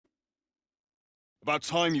About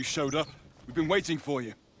time you showed up. We've been waiting for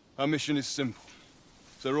you. Our mission is simple.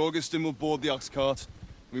 Sir Augustin will board the ox cart.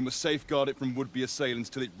 We must safeguard it from would-be assailants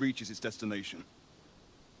till it reaches its destination.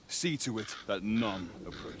 See to it that none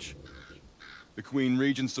approach. The Queen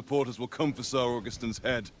Regent's supporters will come for Sir Augustin's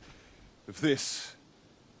head. Of this,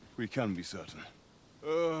 we can be certain.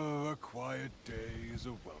 Oh, a quiet day is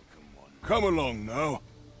a welcome one. Come along now.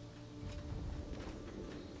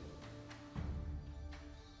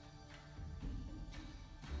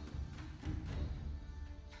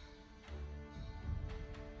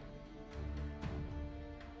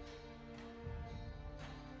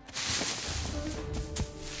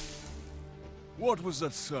 What was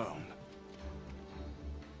that sound?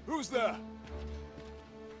 Who's there?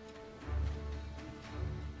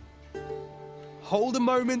 Hold a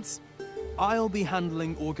moment. I'll be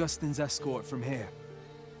handling Augustin's escort from here.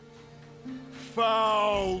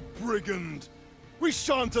 Foul brigand! We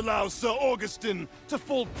shan't allow Sir Augustin to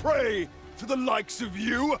fall prey to the likes of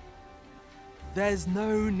you! There's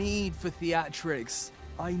no need for theatrics.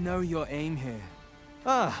 I know your aim here.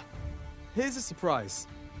 Ah, here's a surprise.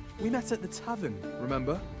 We met at the tavern,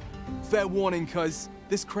 remember? Fair warning, cuz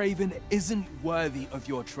this craven isn't worthy of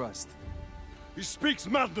your trust. He speaks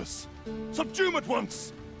madness! Subdue him at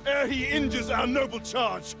once, ere he injures our noble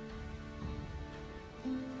charge!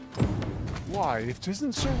 Why, it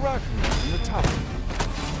isn't Sir Raghnall in the tavern.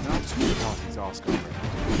 Now two parties ask already.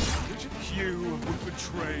 Which of you would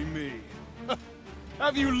betray me?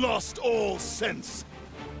 Have you lost all sense?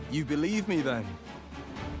 You believe me, then?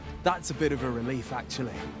 That's a bit of a relief,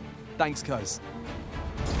 actually. Thanks, cuz.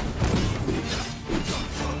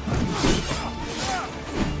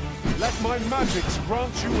 Let my magics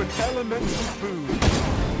grant you an elemental boon.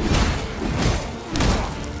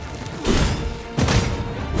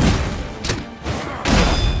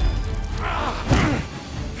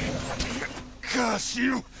 Curse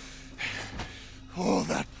you! All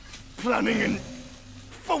that planning and...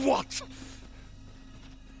 for what?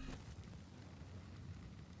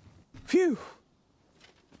 Phew!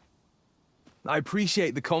 I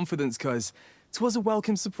appreciate the confidence, cuz 'twas a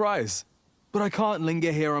welcome surprise. But I can't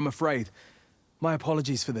linger here, I'm afraid. My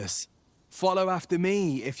apologies for this. Follow after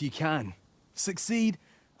me, if you can. Succeed,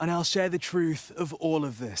 and I'll share the truth of all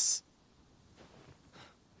of this.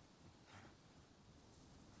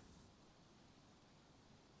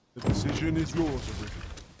 The decision is yours, Amigo.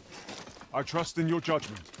 I trust in your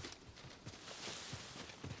judgment.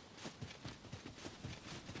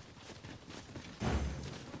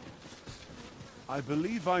 I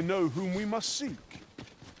believe I know whom we must seek.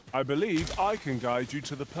 I believe I can guide you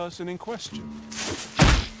to the person in question.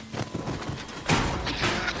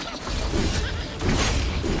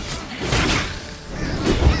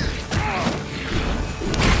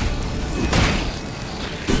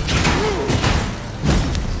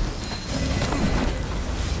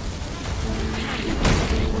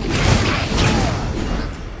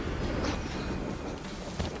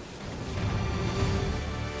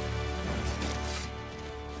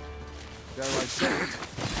 Dare I say it?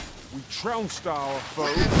 We trounced our foe,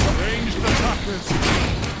 ranged attackers.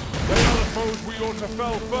 They are the foes we ought to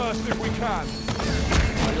fell first if we can.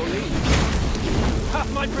 By your leave.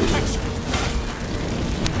 Have my protection!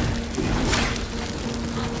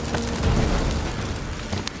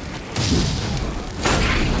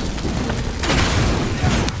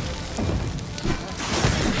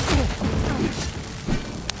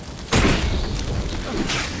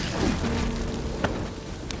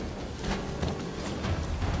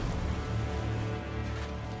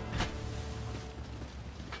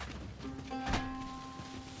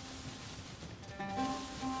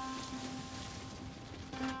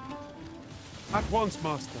 At once,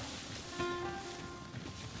 Master.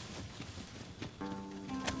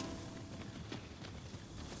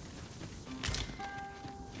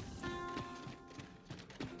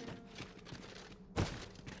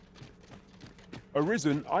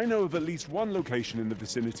 Arisen, I know of at least one location in the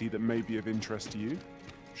vicinity that may be of interest to you.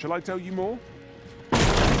 Shall I tell you more?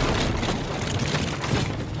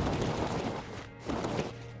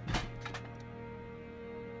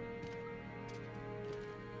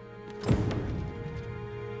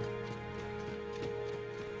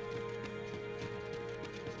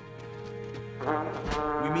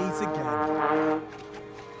 We meet again.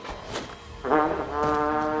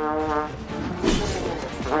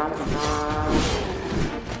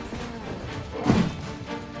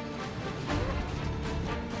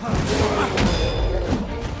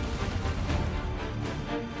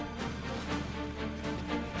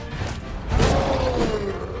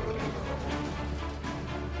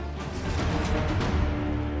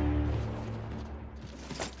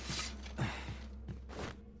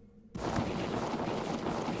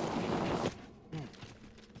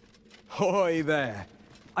 Ahoy there.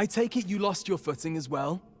 I take it you lost your footing as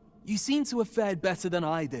well? You seem to have fared better than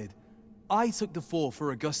I did. I took the fall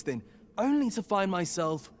for Augustine, only to find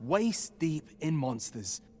myself waist deep in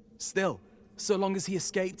monsters. Still, so long as he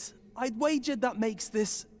escaped, I'd wagered that makes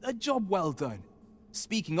this a job well done.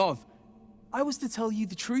 Speaking of, I was to tell you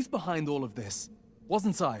the truth behind all of this,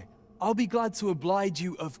 wasn't I? I'll be glad to oblige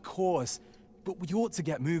you, of course, but we ought to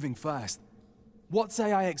get moving first. What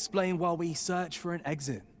say I explain while we search for an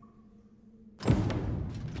exit?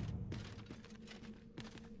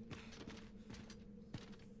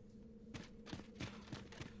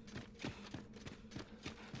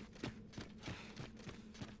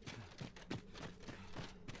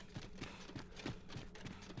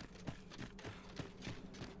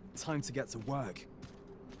 Time to get to work.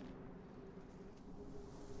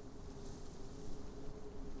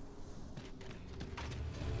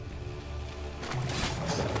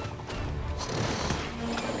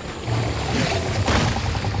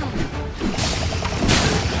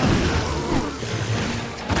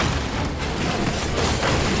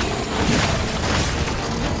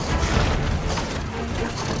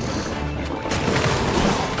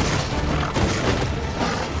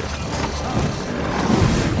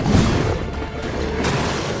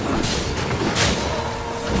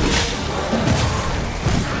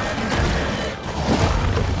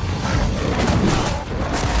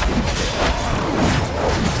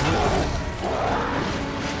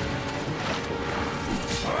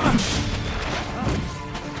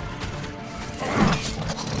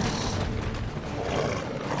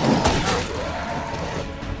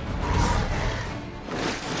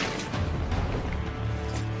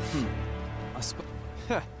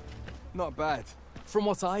 Not bad. From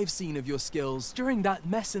what I've seen of your skills during that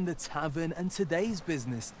mess in the tavern and today's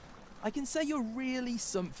business, I can say you're really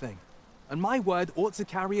something. And my word ought to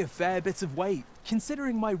carry a fair bit of weight,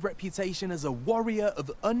 considering my reputation as a warrior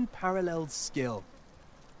of unparalleled skill.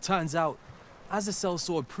 Turns out, as a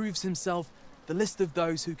sellsword proves himself, the list of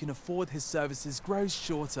those who can afford his services grows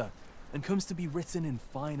shorter and comes to be written in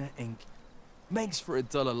finer ink. Makes for a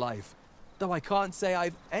duller life. Though I can't say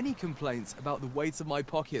I've any complaints about the weight of my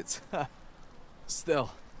pockets.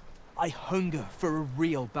 Still, I hunger for a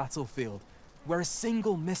real battlefield, where a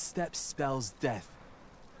single misstep spells death.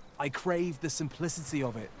 I crave the simplicity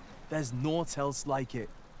of it. There's naught else like it.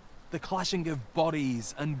 The clashing of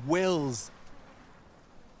bodies and wills.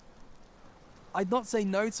 I'd not say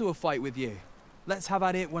no to a fight with you. Let's have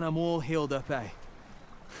at it when I'm all healed up, eh?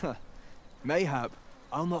 Mayhap,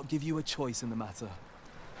 I'll not give you a choice in the matter.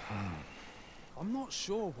 I'm not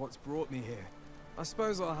sure what's brought me here. I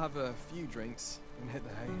suppose I'll have a few drinks and hit the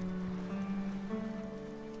hay.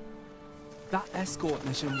 That escort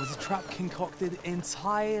mission was a trap concocted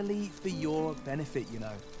entirely for your benefit, you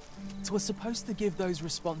know. It was supposed to give those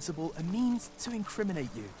responsible a means to incriminate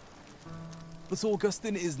you. But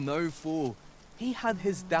Augustine is no fool. He had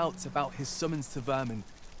his doubts about his summons to Vermin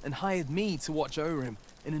and hired me to watch over him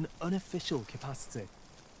in an unofficial capacity.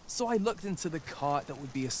 So I looked into the cart that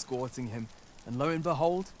would be escorting him, and lo and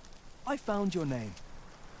behold, I found your name.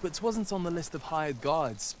 But 'twasn't on the list of hired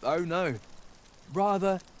guards, oh no.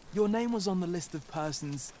 Rather, your name was on the list of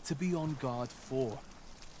persons to be on guard for.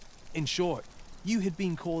 In short, you had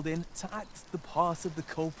been called in to act the part of the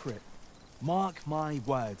culprit. Mark my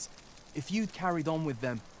words, if you'd carried on with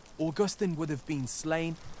them, Augustine would have been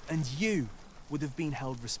slain, and you would have been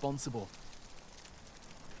held responsible.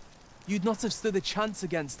 You'd not have stood a chance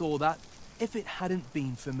against all that if it hadn't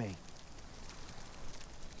been for me.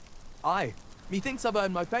 Aye, methinks I've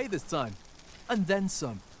earned my pay this time, and then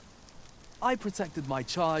some. I protected my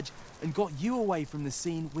charge and got you away from the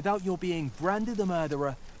scene without your being branded a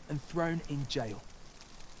murderer and thrown in jail.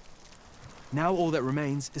 Now all that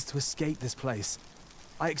remains is to escape this place.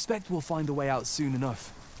 I expect we'll find a way out soon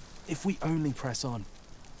enough, if we only press on.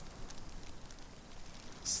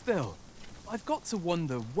 Still, I've got to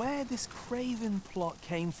wonder where this craven plot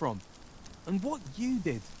came from, and what you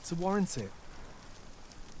did to warrant it.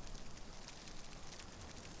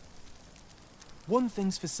 One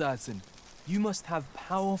thing's for certain, you must have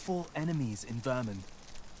powerful enemies in Vermin.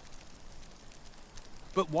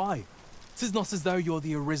 But why? 'Tis not as though you're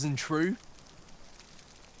the Arisen True.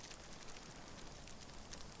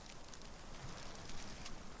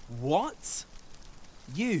 What?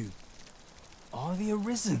 You are the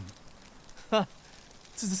Arisen? Ha!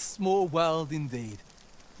 'Tis a small world indeed.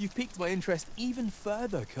 You've piqued my interest even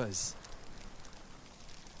further, cuz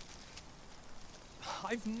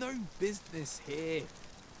I've no business here.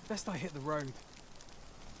 Best I hit the road.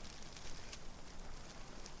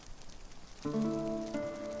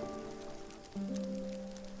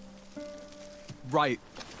 Right.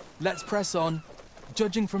 Let's press on.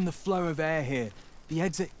 Judging from the flow of air here, the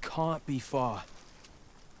exit can't be far.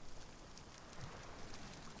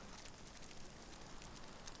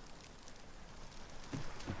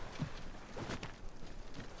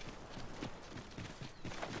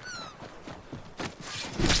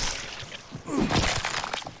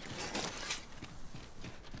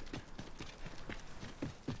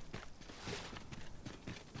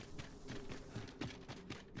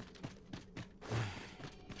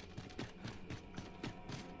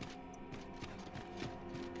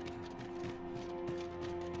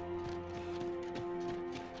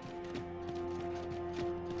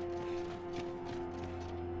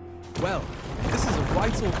 Well, this is a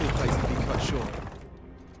right awful place to be cut short.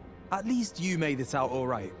 At least you made it out all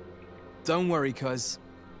right. Don't worry, cuz.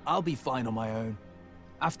 I'll be fine on my own.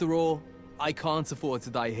 After all, I can't afford to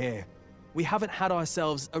die here. We haven't had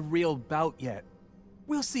ourselves a real bout yet.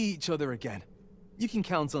 We'll see each other again. You can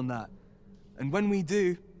count on that. And when we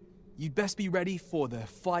do, you'd best be ready for the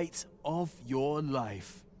fight of your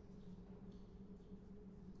life.